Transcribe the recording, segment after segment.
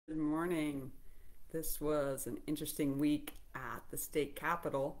Good morning. This was an interesting week at the state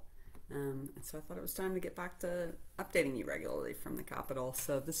capitol. And so I thought it was time to get back to updating you regularly from the Capitol.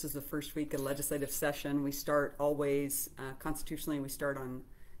 So this is the first week of legislative session. We start always, constitutionally, we start on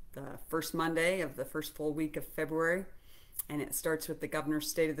the first Monday of the first full week of February. And it starts with the governor's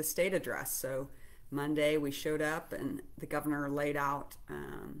State of the State address. So Monday we showed up and the governor laid out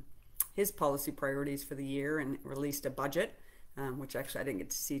his policy priorities for the year and released a budget. Which actually I didn't get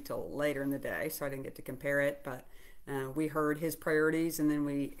to see till later in the day, so I didn't get to compare it. But we heard his priorities, and then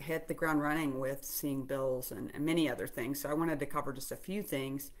we hit the ground running with seeing bills and many other things. So I wanted to cover just a few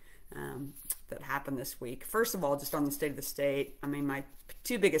things that happened this week. First of all, just on the state of the state, I mean, my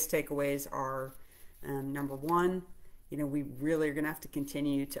two biggest takeaways are number one, we really are going to have to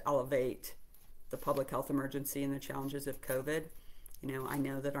continue to elevate the public health emergency and the challenges of COVID. I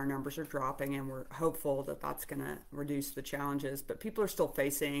know that our numbers are dropping and we're hopeful that that's going to reduce the challenges, but people are still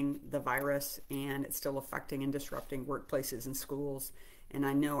facing the virus and it's still affecting and disrupting workplaces and schools. And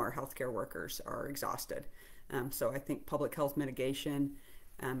I know our healthcare workers are exhausted. So I think public health mitigation,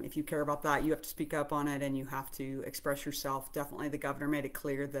 if you care about that, you have to speak up on it and you have to express yourself. Definitely the governor made it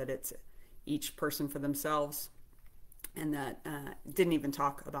clear that it's each person for themselves and that didn't even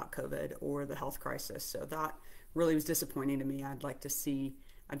talk about COVID or the health crisis. So that really was disappointing to me. I'd like to see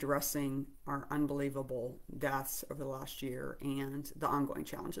addressing our unbelievable deaths over the last year and the ongoing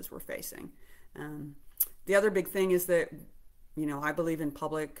challenges we're facing. The other big thing is that, I believe in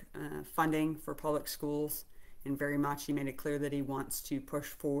public funding for public schools, and very much he made it clear that he wants to push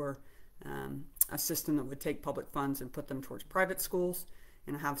for a system that would take public funds and put them towards private schools.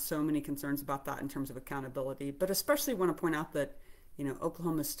 And I have so many concerns about that in terms of accountability, but especially want to point out that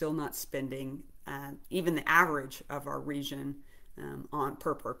Oklahoma is still not spending even the average of our region on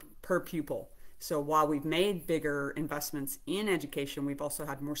per pupil. So while we've made bigger investments in education, we've also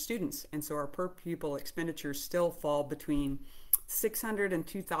had more students, and so our per pupil expenditures still fall between $600 and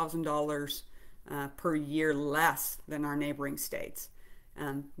 $2,000 per year less than our neighboring states.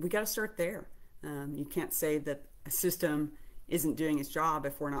 We got to start there. You can't say that a system isn't doing its job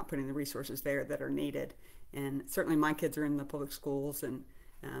if we're not putting the resources there that are needed. And certainly my kids are in the public schools, and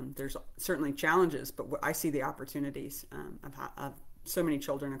there's certainly challenges, but I see the opportunities of so many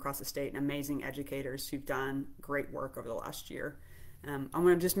children across the state and amazing educators who've done great work over the last year. I want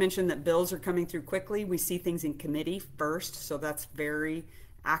to just mention that bills are coming through quickly. We see things in committee first, so that's very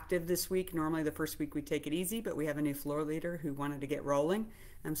active this week. Normally the first week we take it easy, but we have a new floor leader who wanted to get rolling,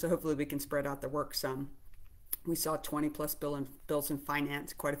 so hopefully we can spread out the work some. We saw 20 plus bills in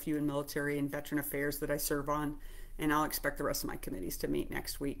finance, quite a few in military and veteran affairs that I serve on, and I'll expect the rest of my committees to meet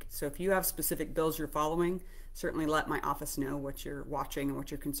next week. So if you have specific bills you're following, certainly let my office know what you're watching and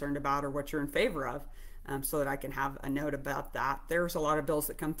what you're concerned about or what you're in favor of, so that I can have a note about that. There's a lot of bills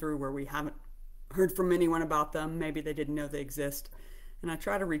that come through where we haven't heard from anyone about them. Maybe they didn't know they exist. And I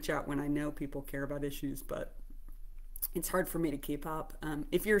try to reach out when I know people care about issues, but it's hard for me to keep up.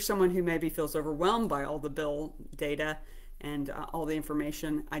 If you're someone who maybe feels overwhelmed by all the bill data and all the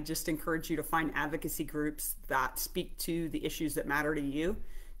information, I just encourage you to find advocacy groups that speak to the issues that matter to you.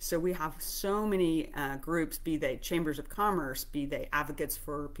 So we have so many groups, be they chambers of commerce, be they advocates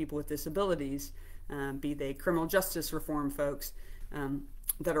for people with disabilities, be they criminal justice reform folks,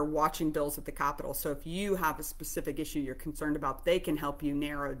 that are watching bills at the Capitol. So if you have a specific issue you're concerned about, they can help you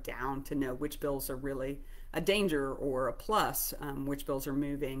narrow down to know which bills are really a danger or a plus, which bills are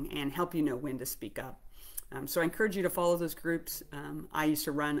moving, and help you know when to speak up. So I encourage you to follow those groups. I used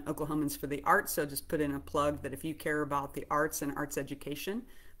to run Oklahomans for the Arts, so just put in a plug that if you care about the arts and arts education,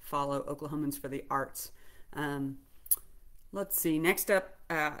 follow Oklahomans for the Arts. Let's see, next up,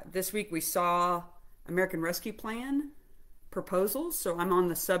 this week we saw American Rescue Plan proposals. So I'm on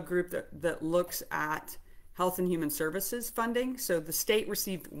the subgroup that looks at Health and Human Services funding. So the state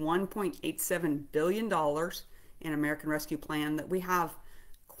received $1.87 billion in American Rescue Plan that we have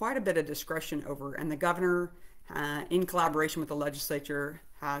quite a bit of discretion over. And the governor, in collaboration with the legislature,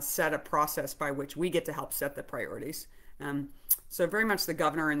 has set a process by which we get to help set the priorities. So very much the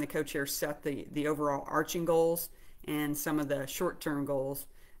governor and the co-chair set the overall arching goals and some of the short-term goals.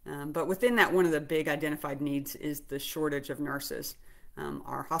 But within that, one of the big identified needs is the shortage of nurses.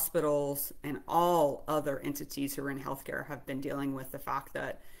 Our hospitals and all other entities who are in healthcare have been dealing with the fact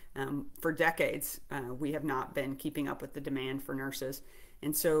that for decades we have not been keeping up with the demand for nurses.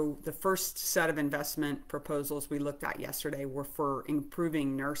 And so the first set of investment proposals we looked at yesterday were for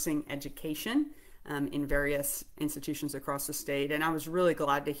improving nursing education in various institutions across the state. And I was really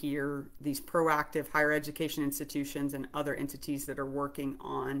glad to hear these proactive higher education institutions and other entities that are working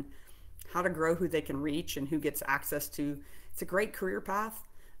on how to grow who they can reach and who gets access to. It's a great career path.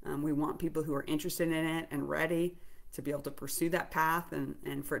 We want people who are interested in it and ready to be able to pursue that path,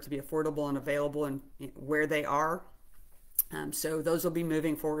 and for it to be affordable and available and where they are. So those will be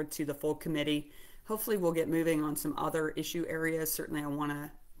moving forward to the full committee. Hopefully we'll get moving on some other issue areas. Certainly I want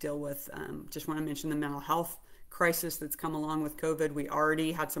to deal with, just want to mention the mental health crisis that's come along with COVID. We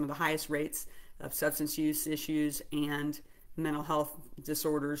already had some of the highest rates of substance use issues and mental health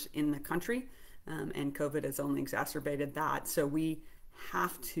disorders in the country, and COVID has only exacerbated that. So we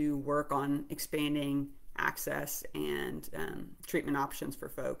have to work on expanding access and treatment options for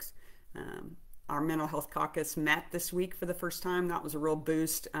folks. Our mental health caucus met this week for the first time. That was a real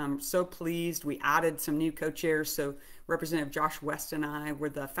boost. So pleased. We added some new co-chairs. So Representative Josh West and I were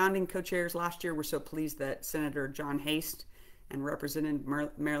the founding co-chairs last year. We're so pleased that Senator John Haste and Representative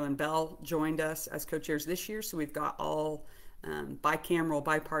Marilyn Bell joined us as co-chairs this year. So we've got all bicameral,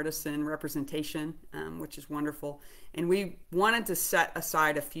 bipartisan representation, which is wonderful. And we wanted to set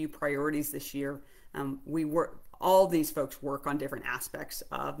aside a few priorities this year. All these folks work on different aspects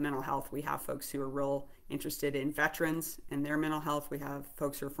of mental health. We have folks who are real interested in veterans and their mental health. We have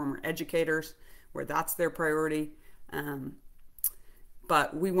folks who are former educators, where that's their priority.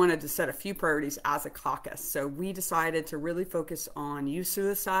 But we wanted to set a few priorities as a caucus. So we decided to really focus on youth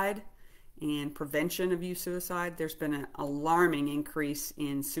suicide and prevention of youth suicide. There's been an alarming increase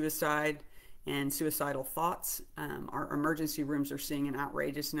in suicide and suicidal thoughts. Our emergency rooms are seeing an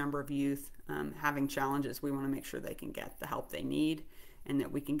outrageous number of youth having challenges. We want to make sure they can get the help they need, and that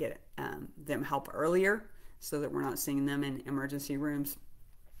we can get them help earlier so that we're not seeing them in emergency rooms.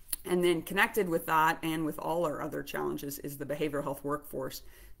 And then connected with that and with all our other challenges is the behavioral health workforce.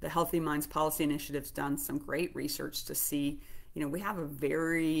 The Healthy Minds Policy Initiative's done some great research to see, we have a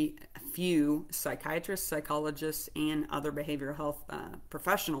very few psychiatrists, psychologists, and other behavioral health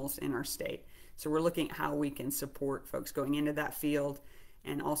professionals in our state. So we're looking at how we can support folks going into that field,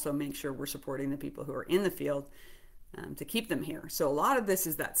 and also make sure we're supporting the people who are in the field to keep them here. So a lot of this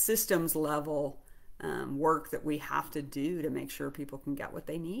is that systems level work that we have to do to make sure people can get what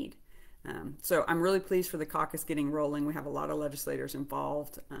they need. So I'm really pleased for the caucus getting rolling. We have a lot of legislators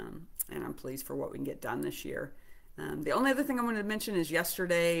involved, and I'm pleased for what we can get done this year. The only other thing I wanted to mention is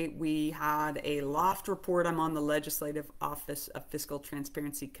yesterday we had a LOFT report. I'm on the Legislative Office of Fiscal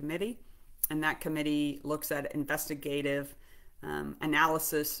Transparency Committee, and that committee looks at investigative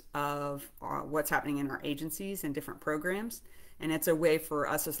analysis of what's happening in our agencies and different programs. And it's a way for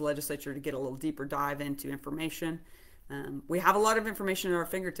us as legislature to get a little deeper dive into information. We have a lot of information at our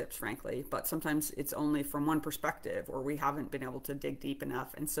fingertips, frankly, but sometimes it's only from one perspective, or we haven't been able to dig deep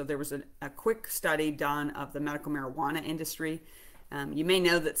enough. And so there was a quick study done of the medical marijuana industry. You may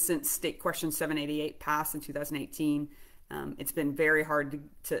know that since State Question 788 passed in 2018, it's been very hard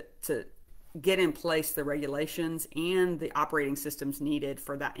to get in place the regulations and the operating systems needed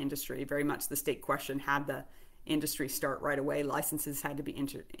for that industry. Very much the state question had the industry start right away. Licenses had to be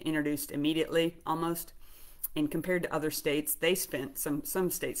introduced immediately, almost. And compared to other states, some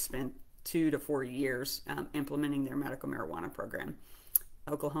states spent 2 to 4 years implementing their medical marijuana program.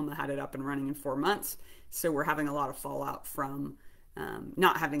 Oklahoma had it up and running in 4 months. So we're having a lot of fallout from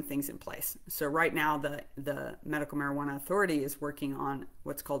not having things in place. So right now the Medical Marijuana Authority is working on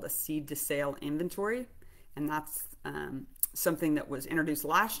what's called a seed to sale inventory, and that's something that was introduced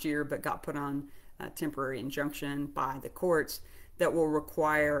last year but got put on a temporary injunction by the courts that will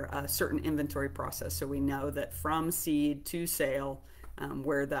require a certain inventory process, so we know that from seed to sale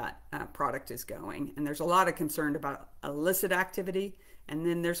where that product is going. And there's a lot of concern about illicit activity, and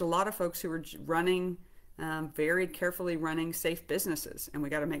then there's a lot of folks who are running very carefully running safe businesses, and we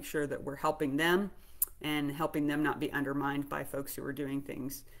got to make sure that we're helping them and helping them not be undermined by folks who are doing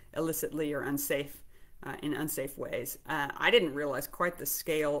things illicitly or unsafe in unsafe ways. I didn't realize quite the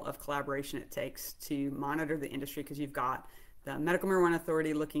scale of collaboration it takes to monitor the industry, because you've got the Medical Marijuana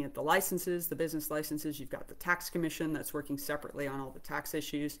Authority looking at the licenses, the business licenses. You've got the Tax Commission that's working separately on all the tax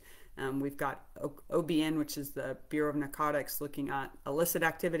issues. We've got OBN, which is the Bureau of Narcotics, looking at illicit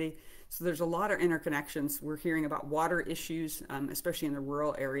activity. So there's a lot of interconnections. We're hearing about water issues, especially in the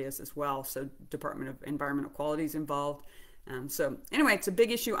rural areas as well. So Department of Environmental Quality is involved. So anyway, it's a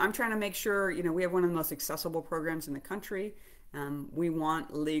big issue. I'm trying to make sure, we have one of the most accessible programs in the country. We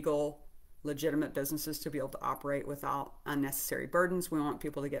want legitimate businesses to be able to operate without unnecessary burdens. We want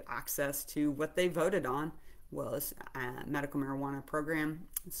people to get access to what they voted on was a medical marijuana program.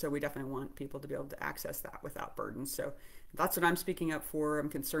 So we definitely want people to be able to access that without burdens. So that's what I'm speaking up for. I'm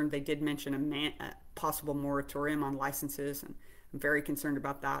concerned they did mention a possible moratorium on licenses, and I'm very concerned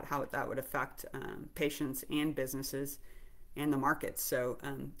about that, how that would affect patients and businesses and the markets. So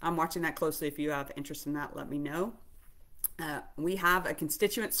I'm watching that closely. If you have interest in that, let me know. We have a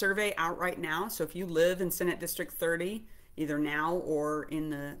constituent survey out right now. So if you live in Senate District 30, either now or in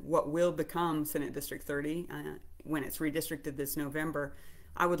the what will become Senate District 30 when it's redistricted this November,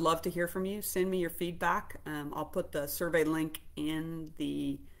 I would love to hear from you. Send me your feedback. I'll put the survey link in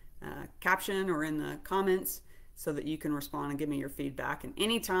the caption or in the comments so that you can respond and give me your feedback. And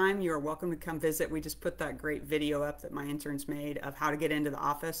anytime, you're welcome to come visit. We just put that great video up that my interns made of how to get into the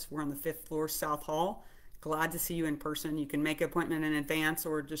office. We're on the 5th floor, South Hall. Glad to see you in person. You can make an appointment in advance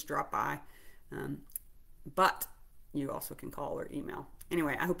or just drop by. But you also can call or email.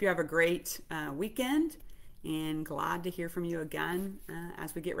 Anyway, I hope you have a great weekend, and glad to hear from you again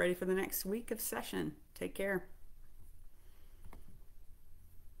as we get ready for the next week of session. Take care.